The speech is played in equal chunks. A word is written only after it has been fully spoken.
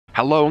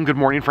Hello and good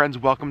morning, friends.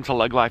 Welcome to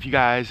Leg Life, you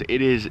guys.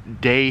 It is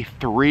day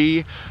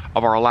 3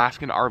 of our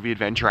Alaskan RV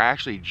adventure. I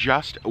actually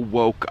just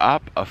woke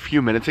up a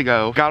few minutes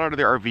ago, got out of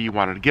the RV,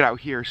 wanted to get out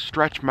here,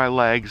 stretch my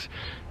legs,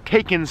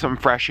 take in some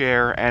fresh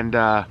air, and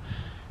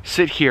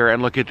sit here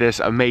and look at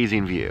this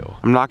amazing view.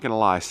 I'm not gonna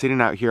lie,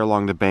 sitting out here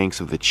along the banks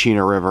of the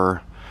Chena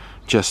River,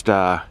 just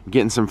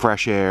getting some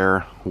fresh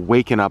air,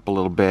 waking up a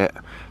little bit.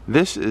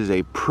 This is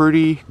a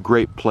pretty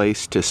great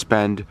place to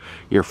spend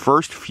your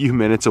first few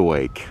minutes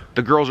awake.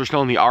 The girls are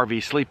still in the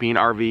RV sleeping,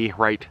 RV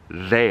right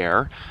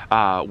there.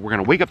 We're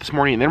gonna wake up this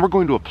morning and then we're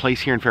going to a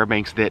place here in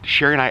Fairbanks that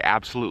Sherry and I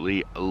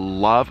absolutely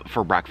love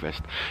for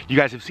breakfast. You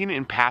guys have seen it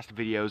in past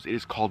videos. It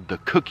is called the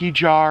Cookie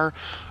Jar.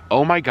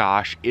 Oh my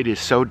gosh, it is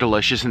so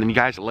delicious. And then you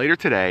guys, later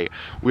today,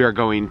 we are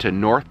going to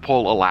North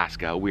Pole,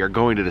 Alaska. We are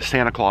going to the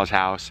Santa Claus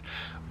House.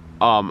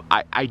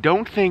 I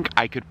don't think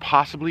I could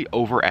possibly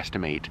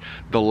overestimate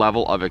the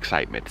level of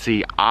excitement.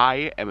 See,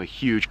 I am a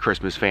huge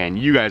Christmas fan.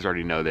 You guys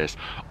already know this.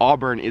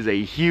 Auburn is a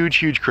huge,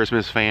 huge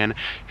Christmas fan.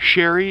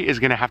 Sherry is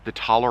gonna have to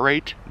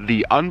tolerate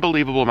the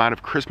unbelievable amount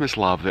of Christmas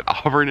love that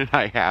Auburn and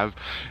I have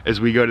as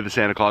we go to the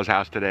Santa Claus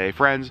house today.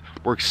 Friends,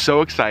 we're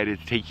so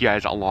excited to take you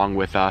guys along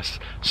with us.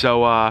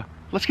 So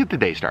let's get the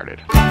day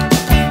started.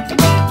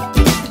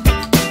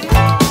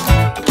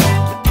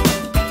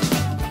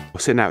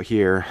 Sitting out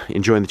here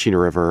enjoying the Chena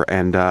River,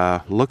 and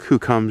look who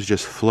comes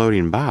just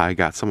floating by.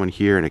 Got someone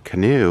here in a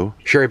canoe.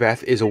 Sherry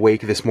Beth is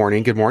awake this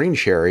morning. Good morning,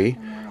 Sherry.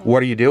 Good morning.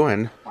 What are you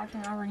doing?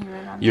 Watching Auburn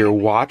here. You're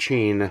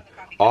watching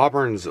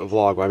Auburn's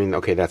vlog. I mean,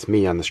 okay, that's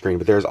me on the screen,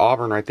 but there's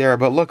Auburn right there.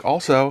 But look,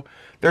 also,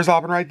 there's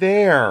Auburn right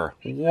there.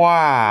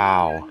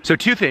 Wow. So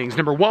 2 things.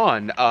 Number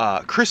 1,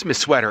 Christmas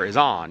sweater is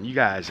on. You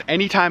guys,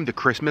 anytime the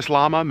Christmas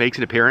llama makes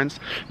an appearance,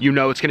 you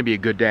know it's gonna be a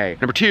good day.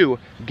 Number 2,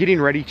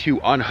 getting ready to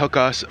unhook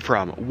us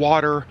from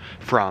water,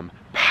 from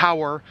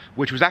power,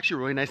 which was actually a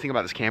really nice thing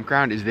about this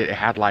campground is that it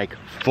had like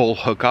full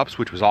hookups,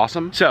 which was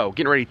awesome. So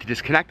getting ready to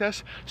disconnect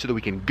us so that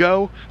we can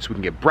go, so we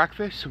can get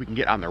breakfast, so we can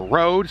get on the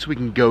road, so we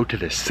can go to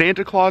the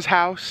Santa Claus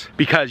house.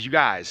 Because you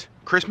guys,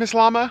 Christmas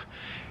llama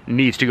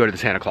needs to go to the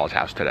Santa Claus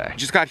house today.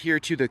 Just got here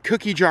to the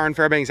Cookie Jar in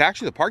Fairbanks.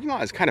 Actually, the parking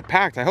lot is kind of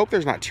packed. I hope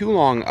there's not too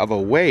long of a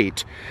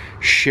wait.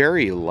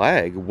 Sherry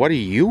Leg, what are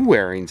you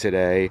wearing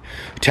today?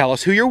 Tell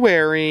us who you're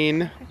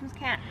wearing. Christmas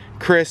cat.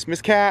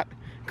 Christmas cat.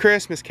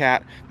 Christmas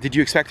cat. Did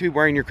you expect to be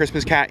wearing your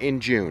Christmas cat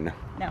in June?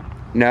 No.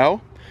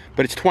 No?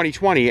 But it's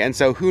 2020, and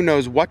so who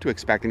knows what to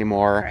expect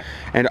anymore. Right.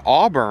 And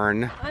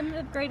Auburn. I'm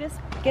the greatest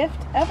gift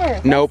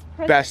ever. Nope,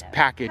 best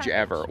package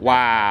ever.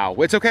 Wow.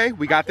 It's okay.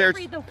 We got there.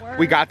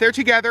 We got there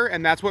together,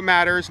 and that's what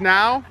matters.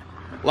 Now,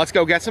 let's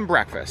go get some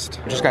breakfast.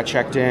 Just got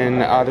checked in.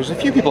 There's a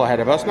few people ahead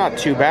of us. Not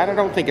too bad. I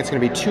don't think it's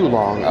going to be too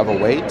long of a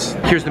wait.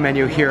 Here's the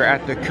menu here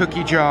at the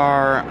Cookie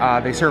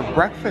Jar. They serve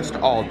breakfast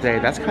all day.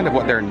 That's kind of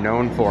what they're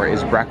known for,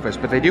 is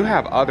breakfast. But they do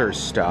have other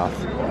stuff.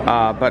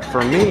 But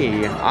for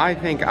me, I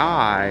think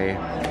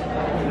I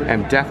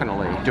am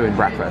definitely doing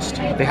breakfast.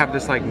 They have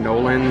this like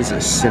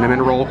Nolan's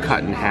cinnamon roll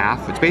cut in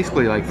half. It's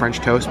basically like French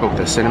toast, but with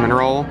a cinnamon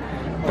roll.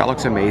 That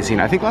looks amazing.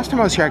 I think last time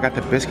I was here, I got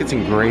the biscuits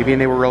and gravy,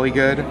 and they were really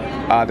good.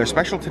 Their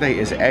special today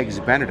is Eggs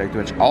Benedict,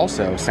 which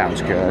also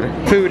sounds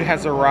good. Food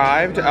has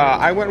arrived.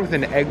 I went with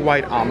an egg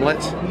white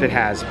omelet that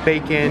has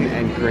bacon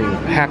and green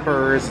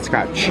peppers. It's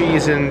got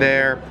cheese in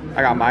there.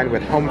 I got mine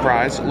with home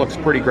fries. Looks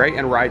pretty great,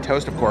 and rye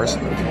toast, of course.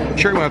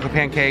 Sherry went with a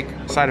pancake,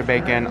 side of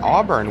bacon.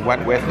 Auburn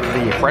went with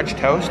the French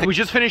toast. We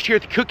just finished here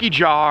at the Cookie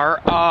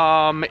Jar.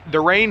 The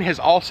rain has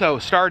also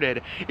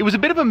started. It was a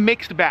bit of a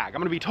mixed bag.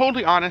 I'm gonna be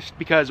totally honest,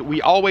 because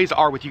we always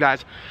are with you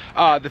guys.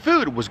 The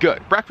food was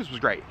good. Breakfast was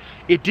great.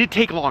 It did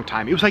take a long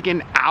time. It was like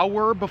an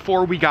hour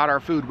before we got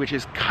our food, which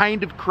is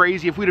kind of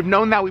crazy. If we'd have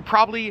known that, we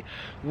probably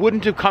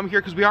wouldn't have come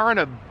here, because we are on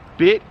a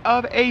bit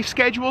of a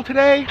schedule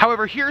today.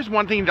 However, here's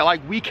one thing that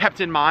like we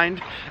kept in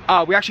mind.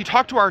 We actually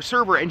talked to our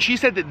server, and she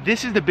said that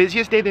this is the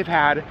busiest day they've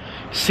had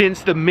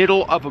since the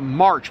middle of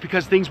March,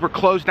 because things were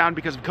closed down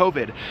because of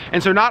COVID.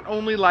 And so not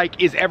only like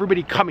is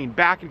everybody coming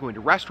back and going to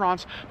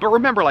restaurants, but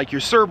remember, like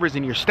your servers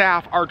and your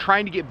staff are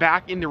trying to get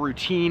back in the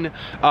routine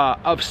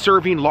of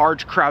serving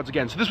large crowds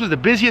again. So this was the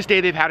busiest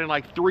day they've had in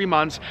like 3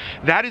 months.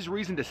 That is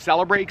reason to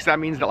celebrate, because that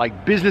means that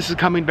like business is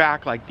coming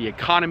back, like the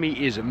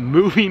economy is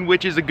moving,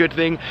 which is a good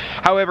thing.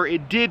 However,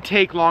 it did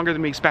take longer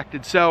than we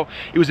expected, so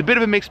it was a bit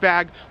of a mixed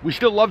bag. We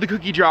still love the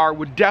Cookie Jar.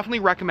 Would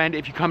definitely recommend it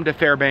if you come to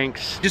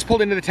Fairbanks. Just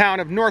pulled into the town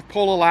of North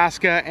Pole,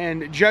 Alaska,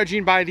 and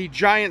judging by the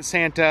giant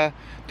Santa,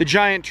 the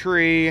giant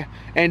tree,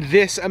 and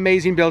this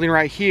amazing building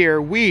right here,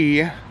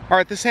 we are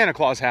at the Santa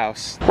Claus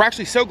house. We're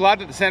actually so glad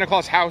that the Santa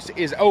Claus house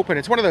is open.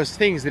 It's one of those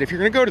things that if you're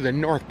gonna go to the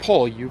North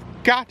Pole, you've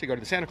got to go to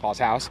the Santa Claus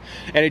house,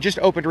 and it just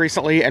opened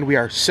recently, and we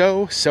are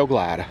so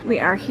glad. We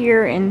are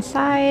here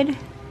inside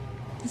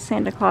the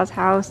Santa Claus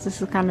house.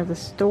 This is kind of the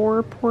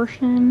store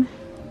portion,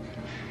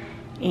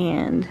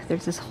 and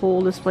there's this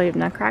whole display of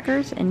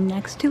nutcrackers, and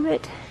next to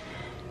it,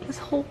 this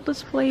whole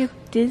display of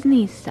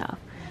Disney stuff.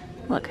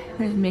 Look,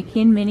 there's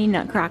Mickey and Minnie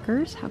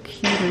nutcrackers. How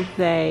cute are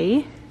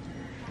they?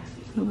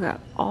 We've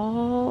got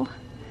all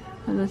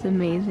of this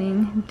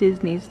amazing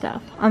Disney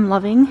stuff. I'm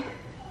loving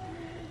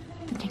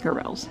the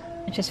Tinkerbells.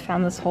 I just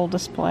found this whole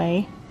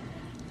display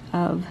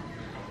of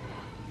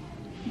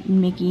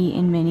Mickey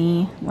and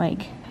Minnie,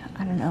 like,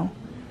 I don't know.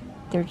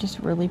 They're just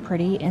really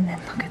pretty. And then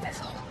look at this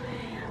whole,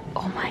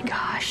 oh my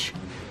gosh.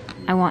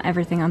 I want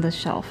everything on this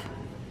shelf.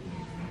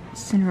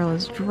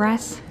 Cinderella's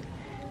dress,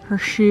 her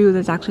shoe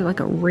that's actually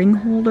like a ring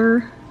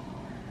holder.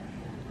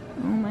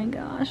 Oh my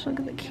gosh, look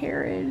at the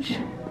carriage.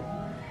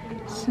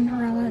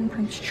 Cinderella and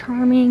Prince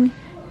Charming.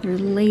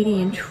 There's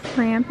Lady and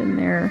Tramp in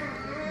their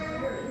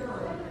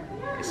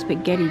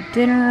spaghetti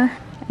dinner.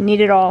 I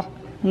need it all.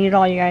 I need it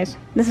all, you guys.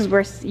 This is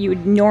where you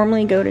would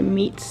normally go to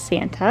meet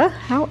Santa.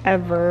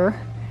 However,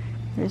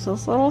 there's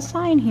this little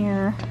sign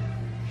here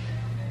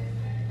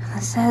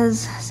that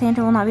says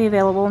Santa will not be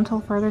available until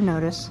further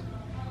notice.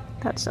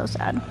 That's so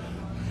sad.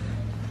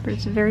 But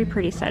it's a very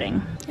pretty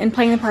setting. And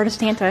playing the part of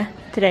Santa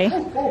today,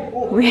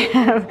 we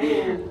have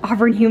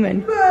Auburn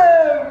Human.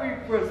 Merry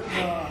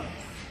Christmas!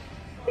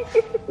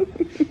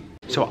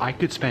 So I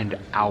could spend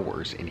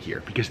hours in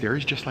here because there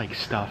is just like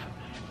stuff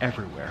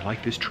everywhere.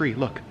 Like this tree,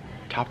 look,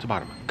 top to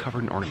bottom,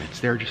 covered in ornaments.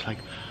 There are just like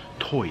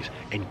toys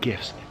and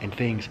gifts and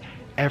things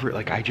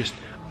like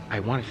I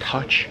want to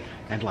touch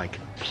and like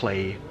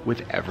play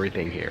with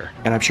everything here.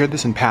 And I've shared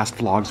this in past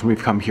vlogs when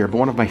we've come here, but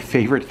one of my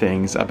favorite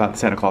things about the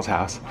Santa Claus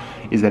house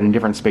is that in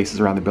different spaces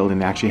around the building,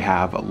 they actually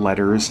have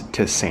letters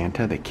to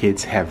Santa that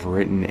kids have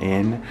written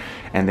in,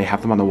 and they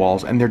have them on the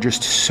walls, and they're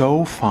just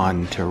so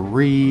fun to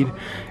read.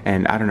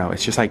 And I don't know,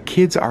 it's just like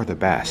kids are the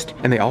best.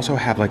 And they also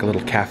have like a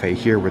little cafe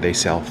here where they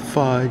sell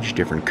fudge,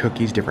 different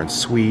cookies, different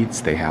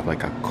sweets. They have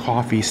like a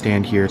coffee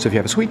stand here. So if you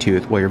have a sweet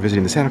tooth while you're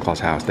visiting the Santa Claus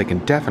house, they can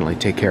definitely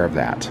take care of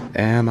that.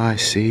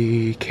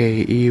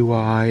 M-I-C-K-E-Y-M-O-O-S-E.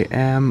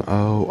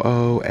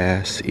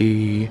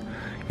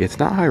 It's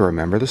not how I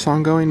remember the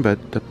song going, but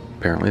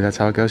apparently that's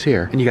how it goes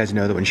here. And you guys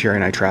know that when Sherry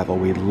and I travel,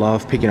 we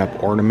love picking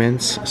up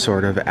ornaments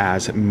sort of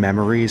as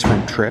memories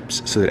from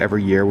trips, so that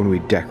every year when we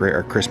decorate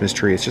our Christmas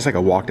tree, it's just like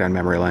a walk down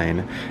memory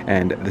lane.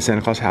 And the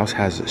Santa Claus house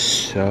has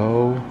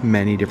so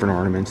many different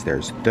ornaments.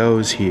 There's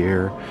those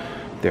here.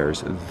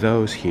 There's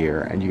those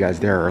here, and you guys,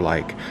 there are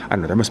like, I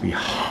don't know, there must be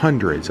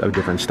hundreds of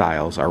different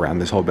styles around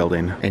this whole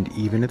building. And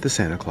even at the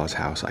Santa Claus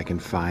house, I can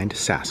find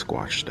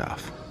Sasquatch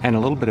stuff. And a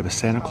little bit of a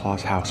Santa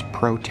Claus house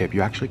pro tip,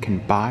 you actually can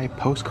buy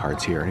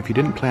postcards here. And if you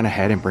didn't plan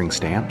ahead and bring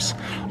stamps,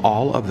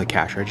 all of the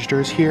cash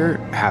registers here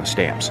have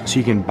stamps. So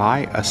you can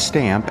buy a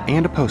stamp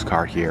and a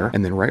postcard here.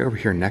 And then right over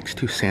here next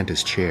to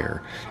Santa's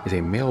chair is a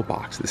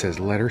mailbox that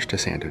says letters to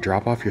Santa.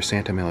 Drop off your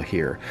Santa mail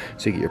here.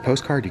 So you get your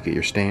postcard, you get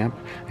your stamp,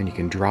 and you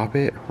can drop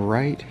it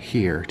right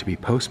here to be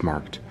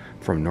postmarked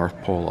from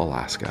North Pole,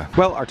 Alaska.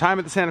 Well, our time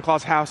at the Santa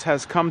Claus house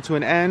has come to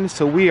an end,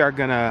 so we are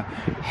gonna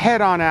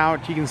head on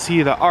out. You can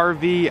see the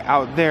RV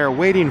out there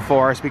waiting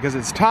for us because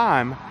it's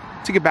time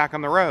to get back on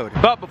the road.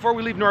 But before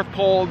we leave North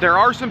Pole, there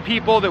are some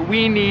people that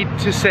we need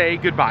to say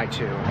goodbye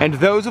to. And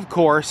those, of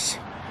course,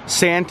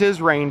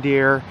 Santa's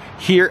reindeer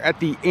here at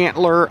the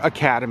Antler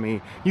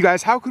Academy. You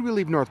guys, how could we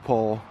leave North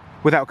Pole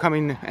without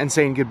coming and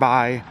saying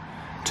goodbye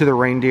to the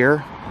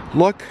reindeer?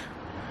 Look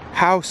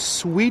how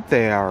sweet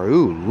they are.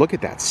 Ooh, look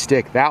at that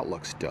stick. That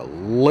looks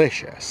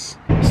delicious.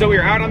 So we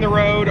are out on the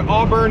road.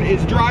 Auburn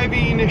is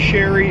driving.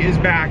 Sherry is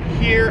back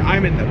here.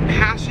 I'm in the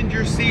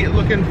passenger seat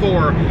looking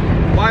for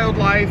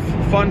wildlife,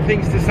 fun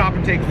things to stop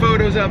and take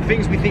photos of,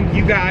 things we think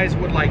you guys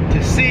would like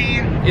to see.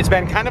 It's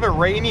been kind of a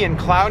rainy and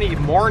cloudy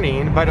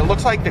morning, but it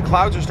looks like the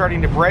clouds are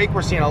starting to break.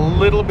 We're seeing a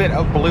little bit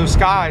of blue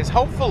skies.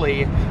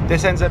 Hopefully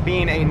this ends up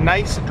being a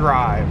nice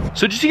drive.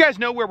 So just so you guys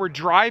know where we're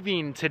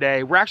driving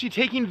today, we're actually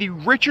taking the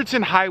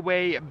Richardson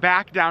Highway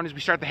back down as we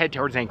start to head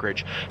towards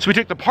Anchorage. So we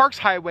took the Parks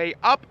Highway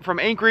up from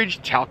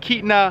Anchorage,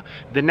 Talkeetna,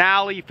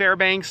 Denali,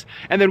 Fairbanks,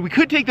 and then we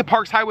could take the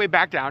Parks Highway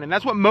back down, and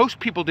that's what most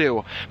people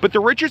do. But the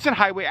Richardson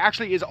Highway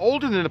actually is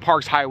older than the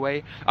Parks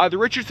Highway. The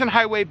Richardson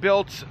Highway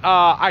built,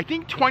 I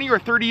think 20 or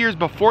 30 years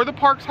before the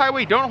Parks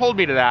Highway. Don't hold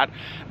me to that.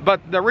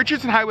 But the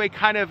Richardson Highway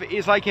kind of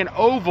is like an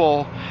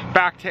oval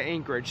back to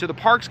Anchorage. So the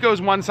Parks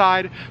goes one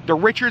side, the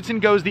Richardson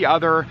goes the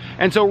other.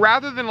 And so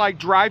rather than like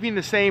driving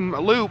the same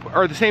loop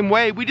or the same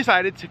way, we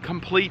decided to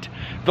complete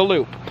the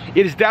loop.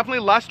 It is definitely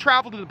less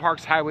traveled than the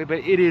Parks Highway, but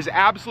it is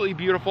absolutely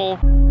beautiful.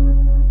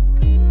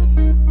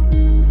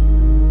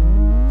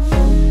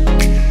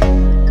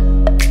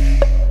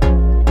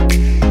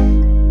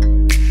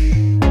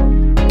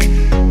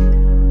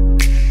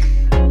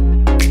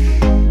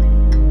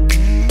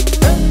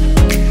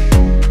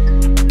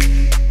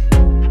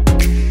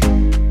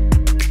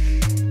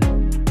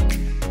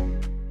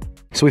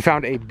 So we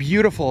found a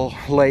beautiful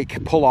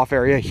lake pull-off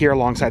area here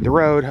alongside the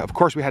road. Of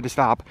course, we had to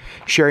stop.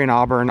 Sherry and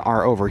Auburn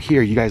are over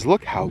here. You guys,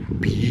 look how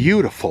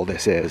beautiful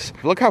this is.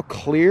 Look how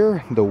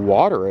clear the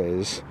water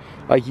is.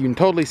 Like, you can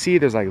totally see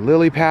there's like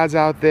lily pads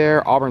out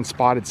there. Auburn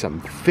spotted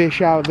some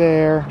fish out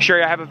there.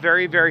 Sherry, I have a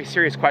very, very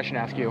serious question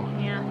to ask you.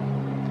 Yeah.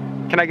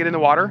 Can I get in the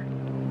water?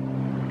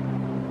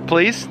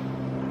 Please?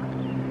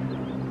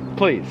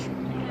 Please.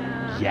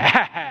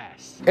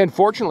 Yes. And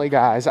fortunately,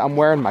 guys, I'm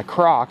wearing my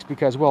Crocs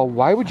because, well,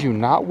 why would you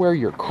not wear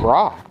your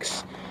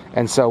Crocs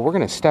And so we're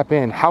gonna step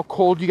in. How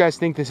cold do you guys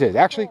think this is?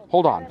 Actually,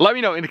 hold on. Let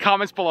me know in the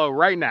comments below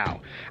right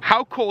now.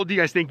 How cold do you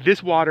guys think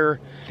this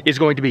water is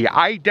going to be?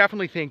 I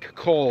definitely think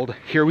cold.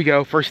 Here we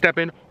go, first step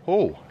in.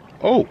 Oh,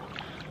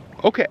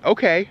 okay.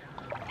 Okay.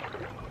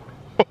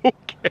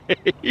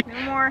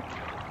 No more.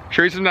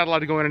 Sure, he's not allowed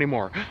to go in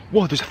anymore.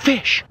 Whoa, there's a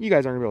fish. You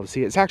guys aren't gonna be able to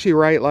see it. It's actually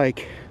right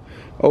like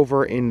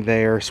over in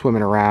there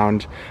swimming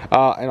around.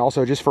 And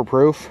also just for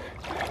proof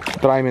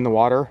that I'm in the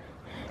water,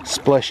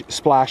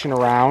 splashing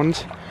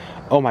around.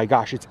 Oh my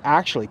gosh, it's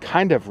actually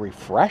kind of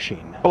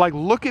refreshing. But like,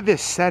 look at this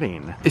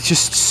setting. It's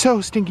just so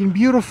stinking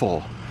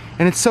beautiful.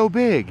 And it's so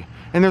big.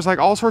 And there's like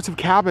all sorts of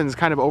cabins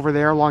kind of over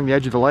there along the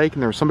edge of the lake.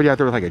 And there was somebody out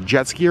there with like a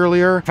jet ski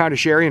earlier. Found a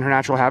Sherry in her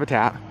natural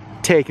habitat,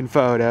 taking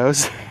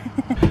photos.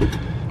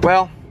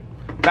 Well,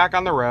 back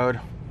on the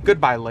road.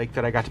 Goodbye lake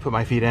that I got to put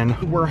my feet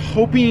in. We're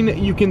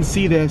hoping you can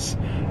see this.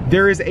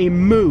 There is a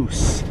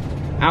moose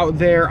out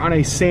there on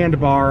a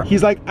sandbar.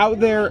 He's like out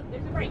there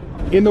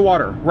in the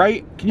water,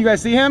 right? Can you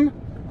guys see him?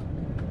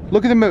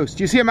 Look at the moose.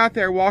 Do you see him out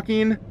there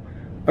walking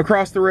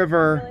across the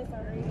river?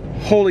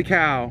 Holy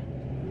cow.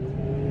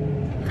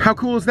 How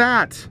cool is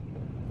that?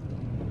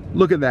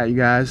 Look at that, you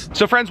guys.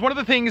 So friends, one of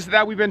the things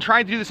that we've been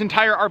trying to do this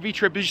entire RV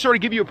trip is just sort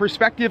of give you a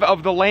perspective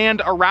of the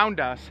land around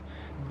us.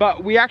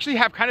 But we actually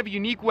have kind of a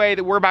unique way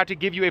that we're about to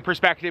give you a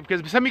perspective,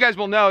 because some of you guys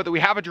will know that we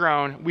have a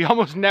drone. We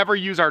almost never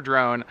use our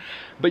drone.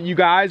 But you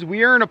guys,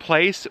 we are in a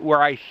place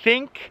where I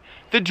think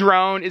the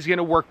drone is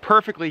gonna work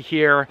perfectly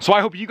here. So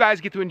I hope you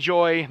guys get to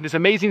enjoy this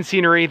amazing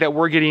scenery that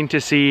we're getting to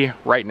see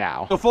right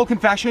now. So full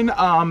confession,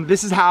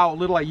 this is how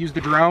little I use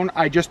the drone.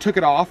 I just took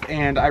it off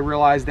and I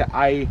realized that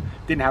I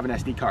didn't have an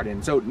SD card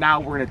in. So now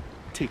we're gonna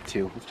take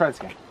two. Let's try this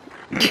again.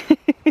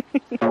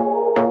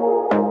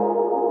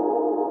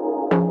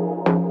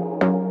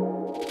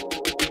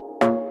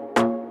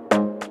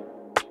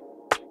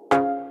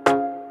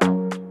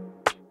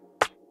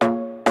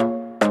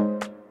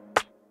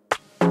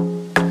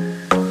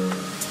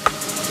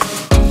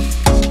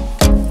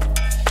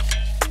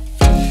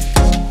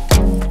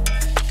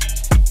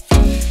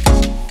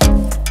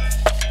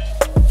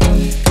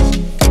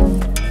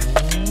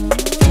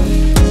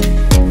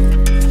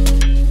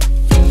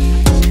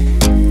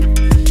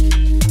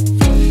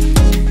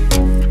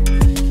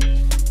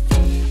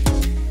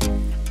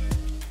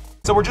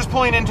 So we're just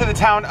pulling into the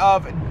town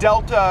of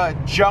Delta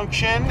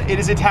Junction. It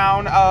is a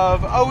town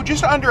of,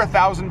 just under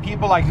 1,000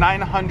 people, like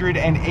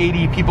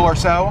 980 people or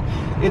so.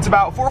 It's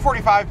about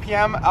 4:45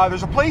 p.m.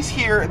 There's a place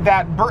here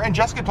that Bert and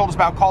Jessica told us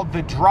about called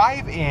the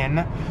Drive-In,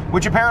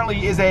 which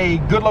apparently is a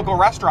good local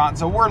restaurant.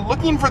 So we're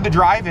looking for the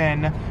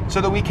Drive-In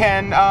so that we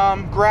can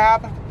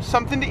grab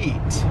something to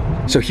eat.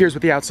 So here's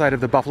what the outside of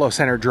the Buffalo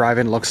Center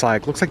Drive-In looks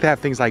like. Looks like they have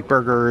things like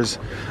burgers,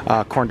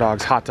 corn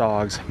dogs, hot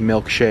dogs,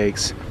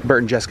 milkshakes.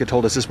 Bert and Jessica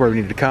told us this is where we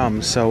needed to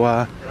come,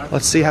 so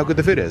let's see how good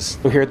the food is.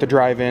 So here at the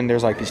Drive-In,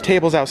 there's like these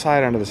tables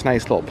outside under this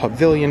nice little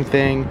pavilion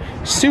thing.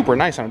 Super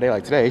nice on a day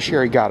like today.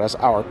 Sherry got us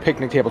our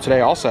picnic table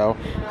today also.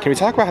 Can we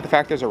talk about the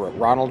fact there's a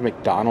Ronald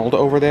McDonald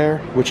over there,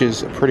 which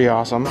is pretty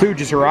awesome. Food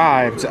just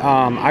arrived.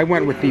 I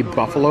went with the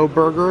buffalo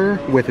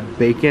burger with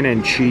bacon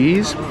and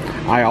cheese.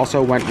 I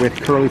also went with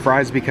curly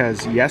fries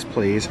because, yes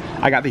please.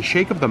 I got the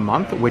shake of the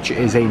month, which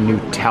is a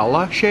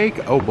Nutella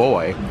shake. Oh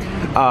boy.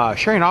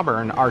 Sherry and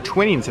Auburn are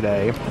twinning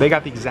today. They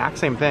got the exact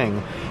same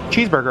thing.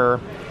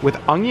 Cheeseburger with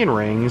onion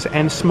rings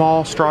and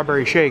small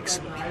strawberry shakes.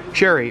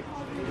 Sherry,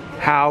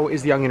 how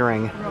is the onion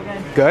ring? Real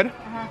good. Good?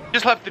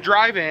 Just left the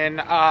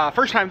Drive-In,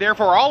 first time there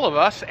for all of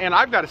us, and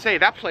I've got to say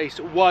that place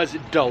was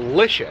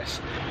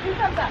delicious.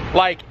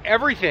 Like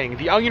everything,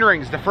 the onion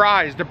rings, the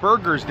fries, the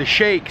burgers, the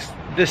shakes,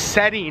 the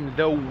setting,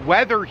 the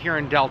weather here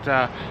in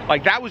Delta,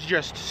 like that was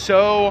just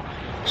so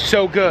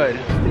good.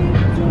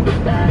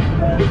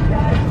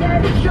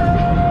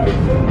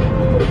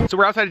 So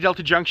we're outside of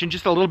Delta Junction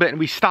just a little bit, and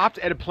we stopped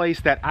at a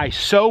place that I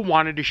so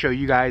wanted to show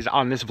you guys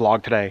on this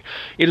vlog today.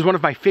 It is one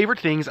of my favorite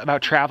things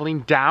about traveling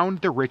down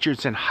the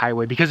Richardson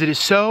Highway because it is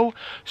so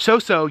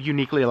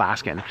uniquely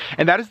Alaskan.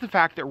 And that is the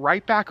fact that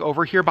right back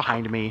over here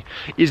behind me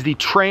is the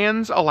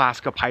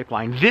Trans-Alaska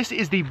Pipeline. This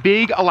is the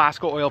big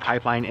Alaska oil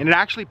pipeline, and it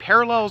actually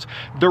parallels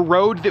the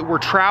road that we're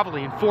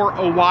traveling for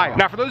a while.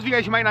 Now, for those of you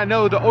guys who might not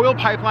know, the oil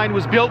pipeline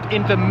was built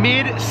in the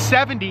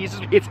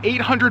mid-70s. It's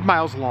 800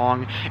 miles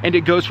long, and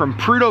it goes from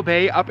Prudhoe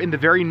Bay up in the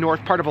very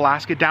north part of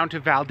Alaska down to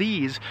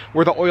Valdez,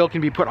 where the oil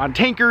can be put on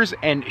tankers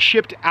and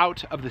shipped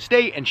out of the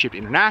state and shipped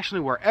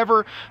internationally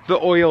wherever the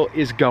oil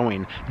is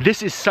going.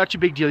 This is such a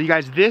big deal. You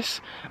guys,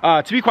 this,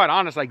 to be quite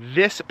honest, like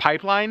this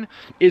pipeline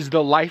is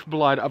the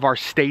lifeblood of our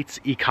state's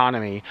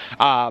economy.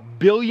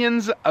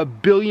 Billions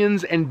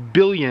and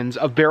billions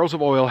of barrels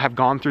of oil have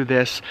gone through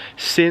this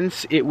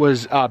since it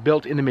was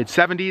built in the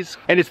mid-70s.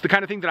 And it's the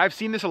kind of thing that I've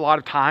seen this a lot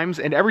of times,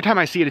 and every time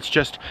I see it,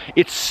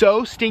 it's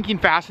so stinking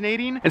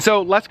fascinating. And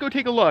so let's go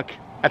take a look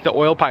at the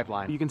oil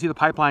pipeline. You can see the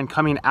pipeline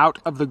coming out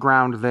of the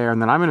ground there, and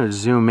then I'm gonna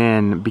zoom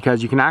in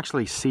because you can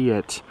actually see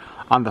it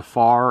on the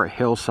far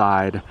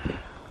hillside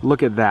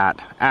Look at that,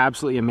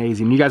 absolutely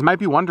amazing. You guys might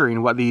be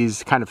wondering what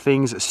these kind of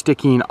things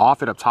sticking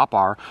off it up top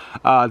are.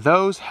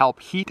 Those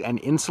help heat and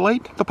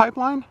insulate the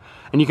pipeline.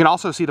 And you can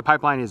also see the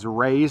pipeline is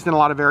raised in a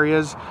lot of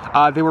areas.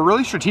 They were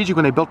really strategic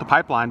when they built the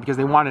pipeline because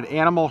they wanted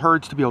animal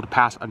herds to be able to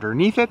pass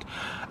underneath it.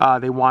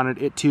 They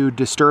wanted it to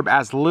disturb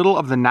as little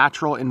of the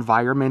natural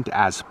environment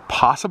as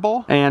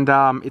possible. And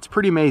it's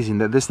pretty amazing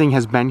that this thing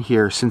has been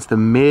here since the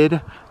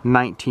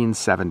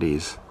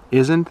mid-1970s.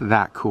 Isn't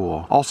that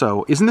cool?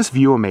 Also, isn't this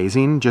view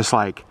amazing? Just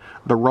like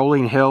the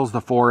rolling hills, the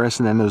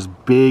forest, and then those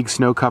big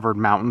snow-covered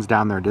mountains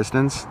down their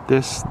distance.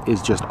 This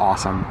is just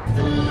awesome.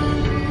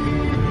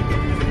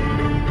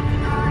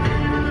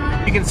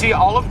 You can see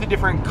all of the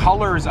different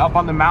colors up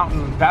on the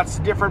mountain. That's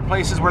different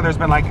places where there's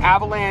been like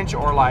avalanche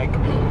or like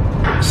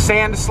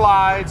sand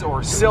slides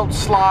or silt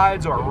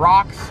slides or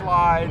rock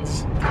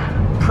slides.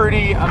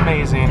 Pretty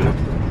amazing.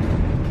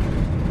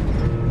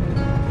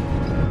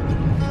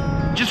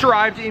 Just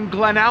arrived in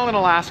Glennallen,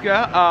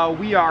 Alaska.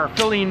 We are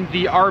filling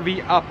the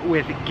RV up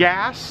with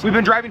gas. We've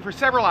been driving for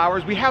several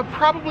hours. We have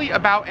probably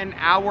about an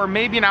hour,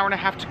 maybe an hour and a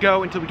half to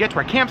go until we get to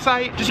our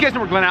campsite. Just so you guys know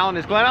where Glennallen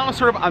is. Glennallen is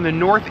sort of on the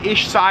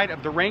north-ish side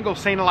of the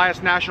Wrangell-St.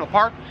 Elias National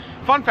Park.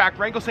 Fun fact,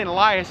 Wrangell-St.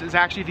 Elias is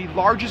actually the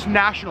largest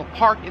national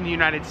park in the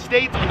United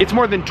States. It's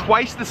more than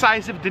twice the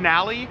size of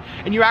Denali,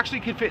 and you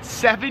actually could fit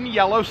 7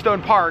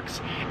 Yellowstone parks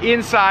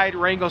inside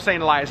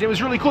Wrangell-St. Elias. It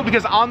was really cool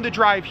because on the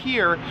drive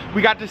here,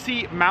 we got to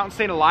see Mount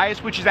St.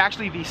 Elias, which is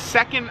actually the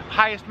second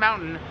highest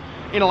mountain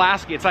in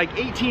Alaska. It's like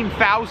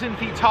 18,000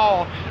 feet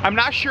tall. I'm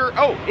not sure,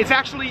 oh,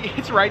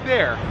 it's right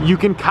there. You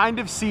can kind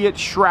of see it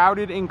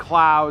shrouded in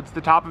clouds,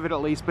 the top of it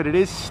at least, but it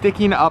is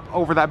sticking up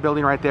over that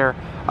building right there.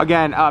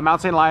 Again,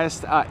 Mount St.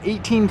 Elias,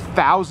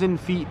 18,000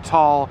 feet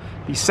tall,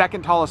 the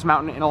second tallest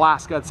mountain in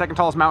Alaska, the second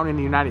tallest mountain in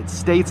the United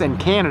States and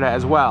Canada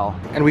as well.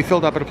 And we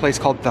filled up at a place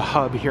called The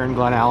Hub here in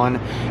Glennallen.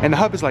 And The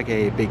Hub is like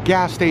a big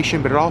gas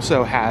station, but it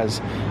also has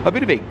a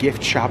bit of a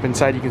gift shop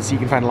inside. You can see you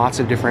can find lots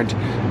of different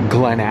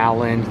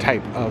Glennallen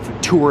type of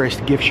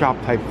tourist gift shop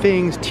type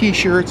things,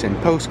 t-shirts and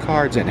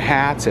postcards and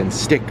hats and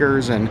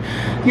stickers and,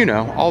 you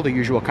know, all the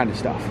usual kind of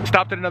stuff.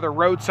 Stopped at another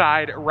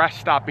roadside rest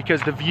stop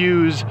because the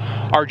views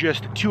are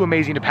just too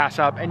amazing to pass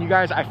up. And you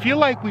guys, I feel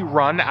like we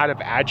run out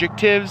of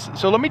adjectives,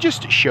 so let me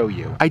just show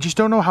you. I just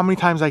don't know how many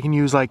times I can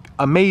use like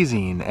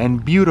amazing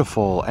and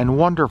beautiful and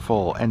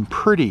wonderful and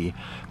pretty,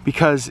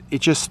 because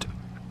it just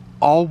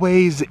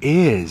always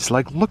is.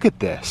 Like, look at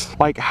this.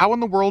 Like, how in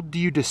the world do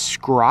you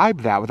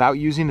describe that without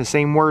using the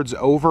same words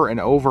over and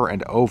over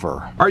and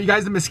over? All right, you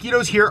guys, the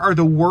mosquitoes here are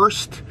the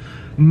worst,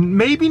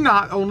 maybe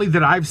not only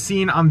that I've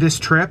seen on this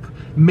trip,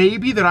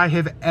 maybe that I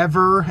have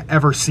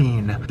ever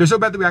seen. They're so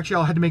bad that we actually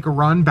all had to make a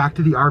run back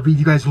to the RV.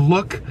 You guys,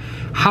 look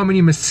how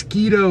many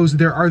mosquitoes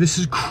there are. This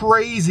is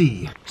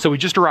crazy. So we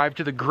just arrived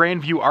to the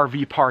Grandview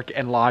RV Park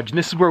and Lodge, and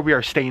this is where we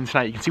are staying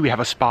tonight. You can see we have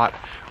a spot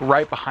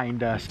right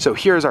behind us. So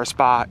here's our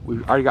spot.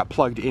 We've already got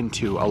plugged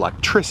into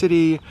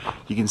electricity.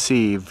 You can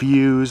see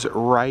views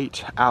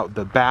right out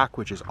the back,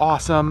 which is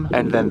awesome.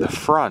 And then the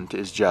front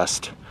is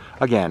just,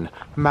 again,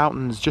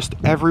 mountains just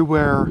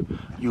everywhere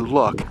you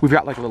look. We've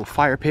got like a little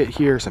fire pit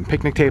here, some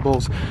picnic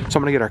tables. So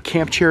I'm gonna get our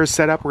camp chairs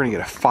set up. We're gonna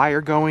get a fire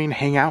going,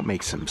 hang out,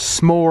 make some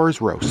s'mores,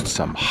 roast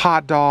some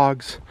hot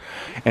dogs.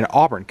 And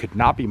Auburn could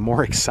not be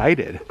more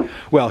excited.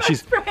 Well, I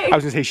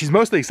was gonna say she's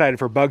mostly excited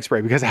for bug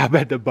spray because of how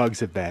bad the bugs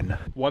have been.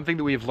 One thing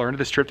that we have learned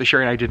this trip that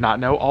Sherry and I did not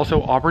know,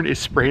 also Auburn is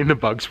spraying the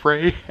bug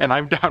spray and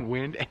I'm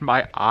downwind and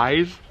my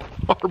eyes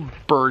are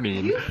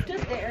burning. You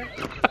stood there.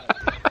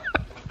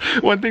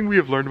 One thing we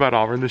have learned about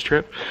Auburn this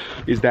trip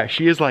is that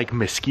she is like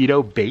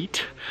mosquito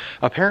bait.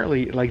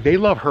 Apparently, like, they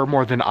love her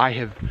more than I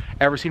have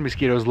ever seen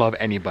mosquitoes love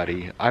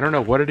anybody. I don't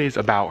know what it is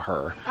about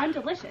her. I'm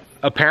delicious.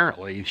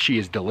 Apparently, she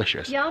is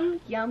delicious.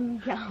 Yum,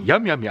 yum, yum.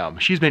 Yum, yum, yum.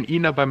 She's been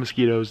eaten up by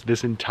mosquitoes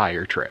this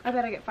entire trip. I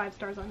bet I get 5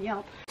 stars on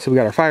Yelp. So we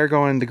got our fire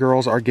going. The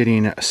girls are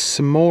getting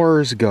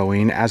s'mores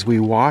going as we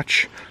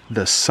watch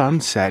the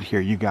sunset here,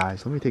 you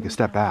guys. Let me take a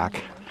step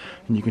back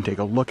and you can take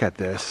a look at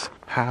this.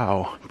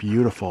 How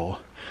beautiful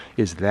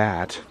is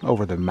that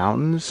over the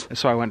mountains?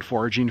 So I went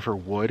foraging for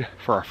wood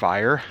for our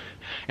fire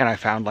and I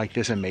found like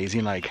this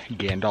amazing like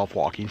Gandalf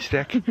walking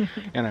stick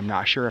and I'm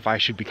not sure if I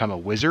should become a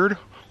wizard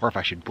or if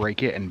I should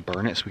break it and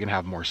burn it so we can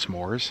have more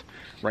s'mores.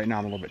 Right now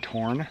I'm a little bit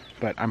torn,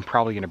 but I'm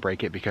probably gonna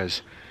break it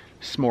because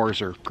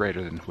s'mores are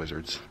greater than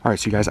wizards. All right,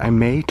 so you guys, I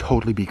may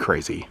totally be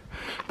crazy,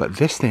 but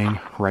this thing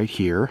right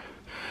here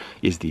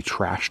is the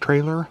trash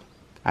trailer,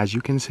 as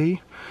you can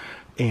see.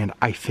 And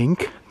I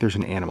think there's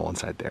an animal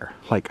inside there.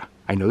 Like,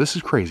 I know this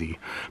is crazy,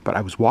 but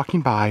I was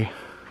walking by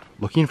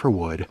looking for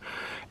wood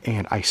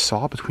and I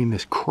saw between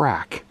this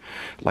crack,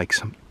 like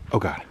some, oh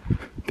God,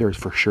 there's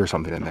for sure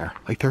something in there.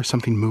 Like there's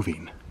something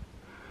moving.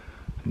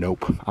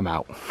 Nope, I'm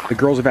out. The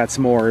girls have had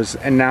s'mores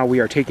and now we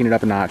are taking it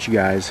up a notch, you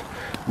guys.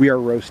 We are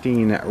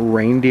roasting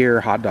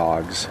reindeer hot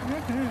dogs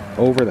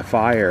over the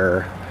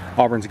fire.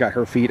 Auburn's got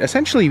her feet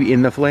essentially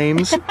in the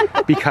flames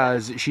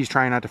because she's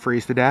trying not to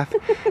freeze to death.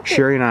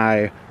 Sherry and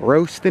I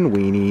roasting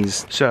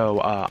weenies.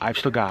 So I've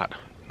still got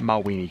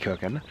my weenie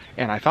cooking,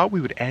 and I thought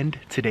we would end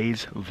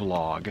today's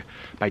vlog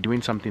by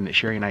doing something that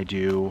Sherry and I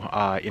do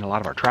in a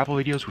lot of our travel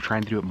videos. We're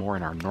trying to do it more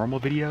in our normal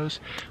videos.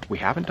 We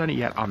haven't done it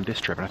yet on this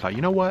trip, and I thought,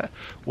 you know what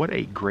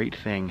a great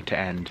thing to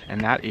end,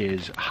 and that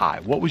is high.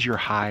 What was your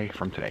high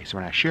from today? So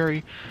I'm gonna ask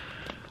Sherry,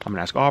 I'm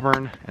gonna ask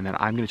Auburn, and then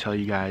I'm gonna tell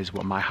you guys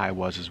what my high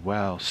was as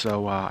well.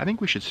 So I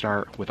think we should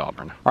start with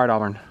Auburn. All right,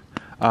 Auburn,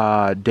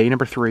 day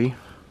number 3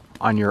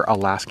 on your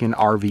Alaskan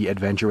RV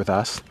adventure with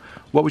us.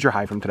 What was your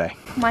high from today?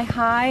 My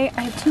high,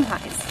 I have 2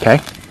 highs.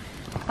 Okay.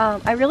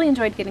 I really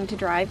enjoyed getting to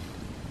drive.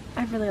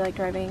 I really like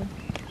driving.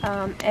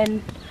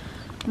 And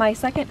my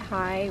second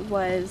high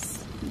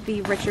was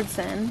the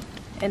Richardson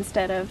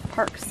instead of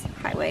Parks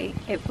Highway.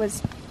 It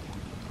was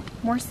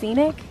more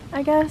scenic,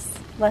 I guess,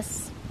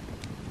 less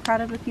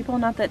crowded with people.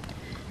 Not that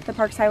the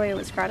Parks Highway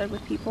was crowded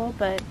with people,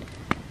 but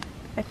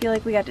I feel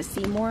like we got to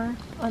see more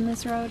on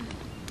this road.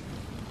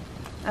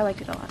 I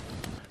liked it a lot.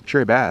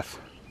 Sherry Beth,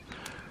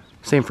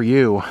 same for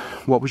you.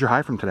 What was your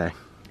high from today?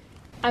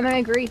 I'm gonna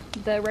agree,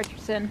 the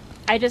Richardson.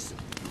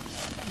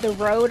 The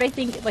road, I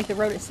think, like the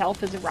road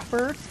itself is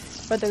rougher,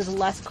 but there's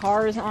less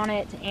cars on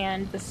it,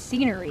 and the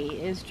scenery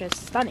is just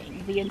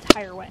stunning the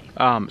entire way.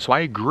 So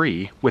I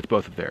agree with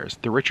both of theirs.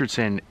 The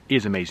Richardson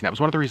is amazing. That was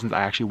one of the reasons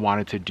I actually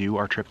wanted to do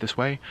our trip this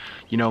way.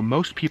 You know,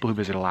 most people who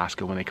visit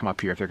Alaska, when they come up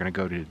here, if they're gonna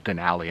go to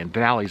Denali, and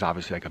Denali is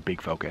obviously like a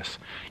big focus,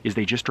 is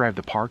they just drive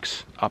the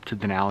parks up to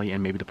Denali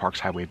and maybe the Parks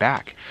Highway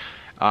back.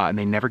 And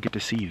they never get to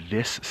see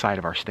this side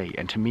of our state.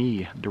 And to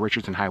me, the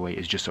Richardson Highway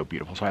is just so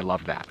beautiful, so I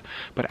love that.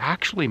 But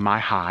actually my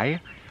high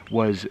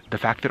was the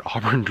fact that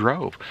Auburn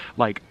drove.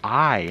 Like,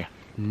 I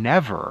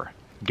never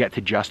get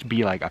to just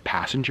be like a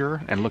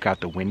passenger and look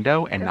out the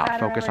window and not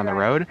focus on the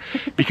road.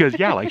 Because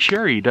yeah, like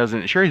Sherry's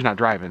not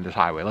driving this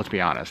highway, let's be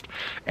honest.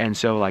 And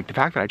so like the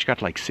fact that I just got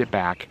to like sit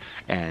back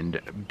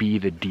and be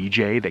the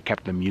DJ that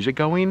kept the music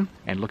going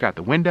and look out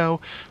the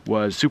window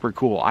was super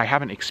cool. I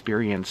haven't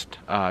experienced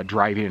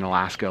driving in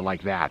Alaska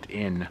like that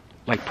in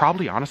like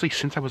probably honestly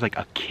since I was like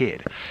a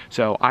kid.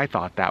 So I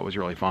thought that was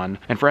really fun.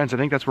 And friends, I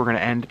think that's where we're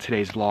gonna end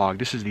today's vlog.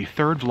 This is the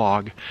 3rd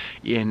vlog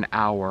in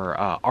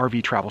our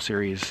RV travel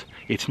series.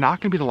 It's not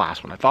gonna be the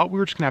last one. I thought we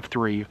were just gonna have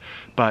 3,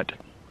 but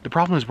the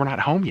problem is we're not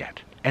home yet.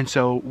 And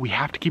so we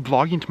have to keep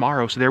vlogging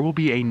tomorrow. So there will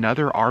be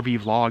another RV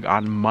vlog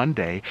on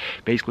Monday,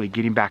 basically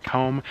getting back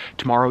home.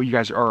 Tomorrow you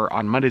guys are,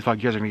 on Monday's vlog,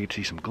 you guys are gonna get to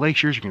see some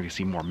glaciers, you're gonna get to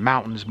see more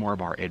mountains, more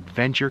of our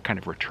adventure, kind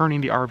of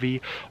returning the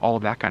RV, all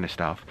of that kind of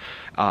stuff.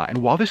 And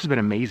while this has been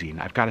amazing,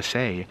 I've gotta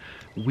say,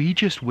 we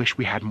just wish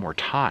we had more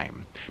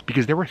time,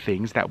 because there were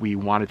things that we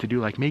wanted to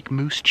do, like make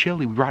moose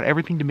chili. We brought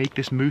everything to make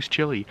this moose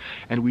chili,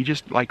 and we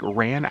just like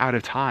ran out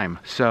of time.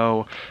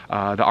 So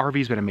the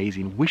RV's been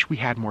amazing. Wish we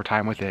had more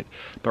time with it,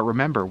 but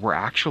remember, we're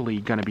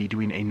actually gonna be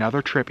doing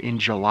another trip in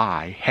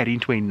July, heading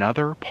to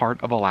another part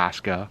of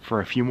Alaska for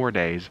a few more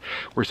days.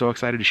 We're so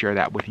excited to share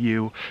that with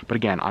you. But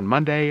again, on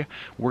Monday,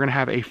 we're gonna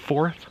have a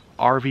 4th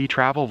RV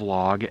travel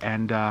vlog,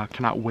 and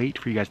cannot wait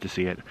for you guys to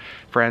see it.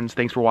 Friends,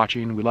 thanks for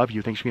watching. We love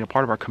you. Thanks for being a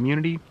part of our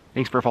community.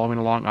 Thanks for following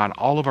along on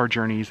all of our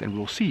journeys, and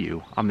we'll see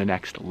you on the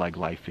next Leg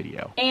Life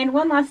video. And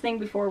one last thing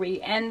before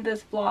we end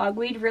this vlog,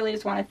 we'd really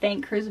just want to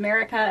thank Cruise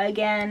America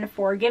again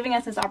for giving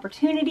us this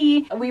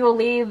opportunity. We will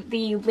leave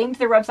the link to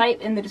their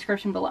website in the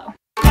description below.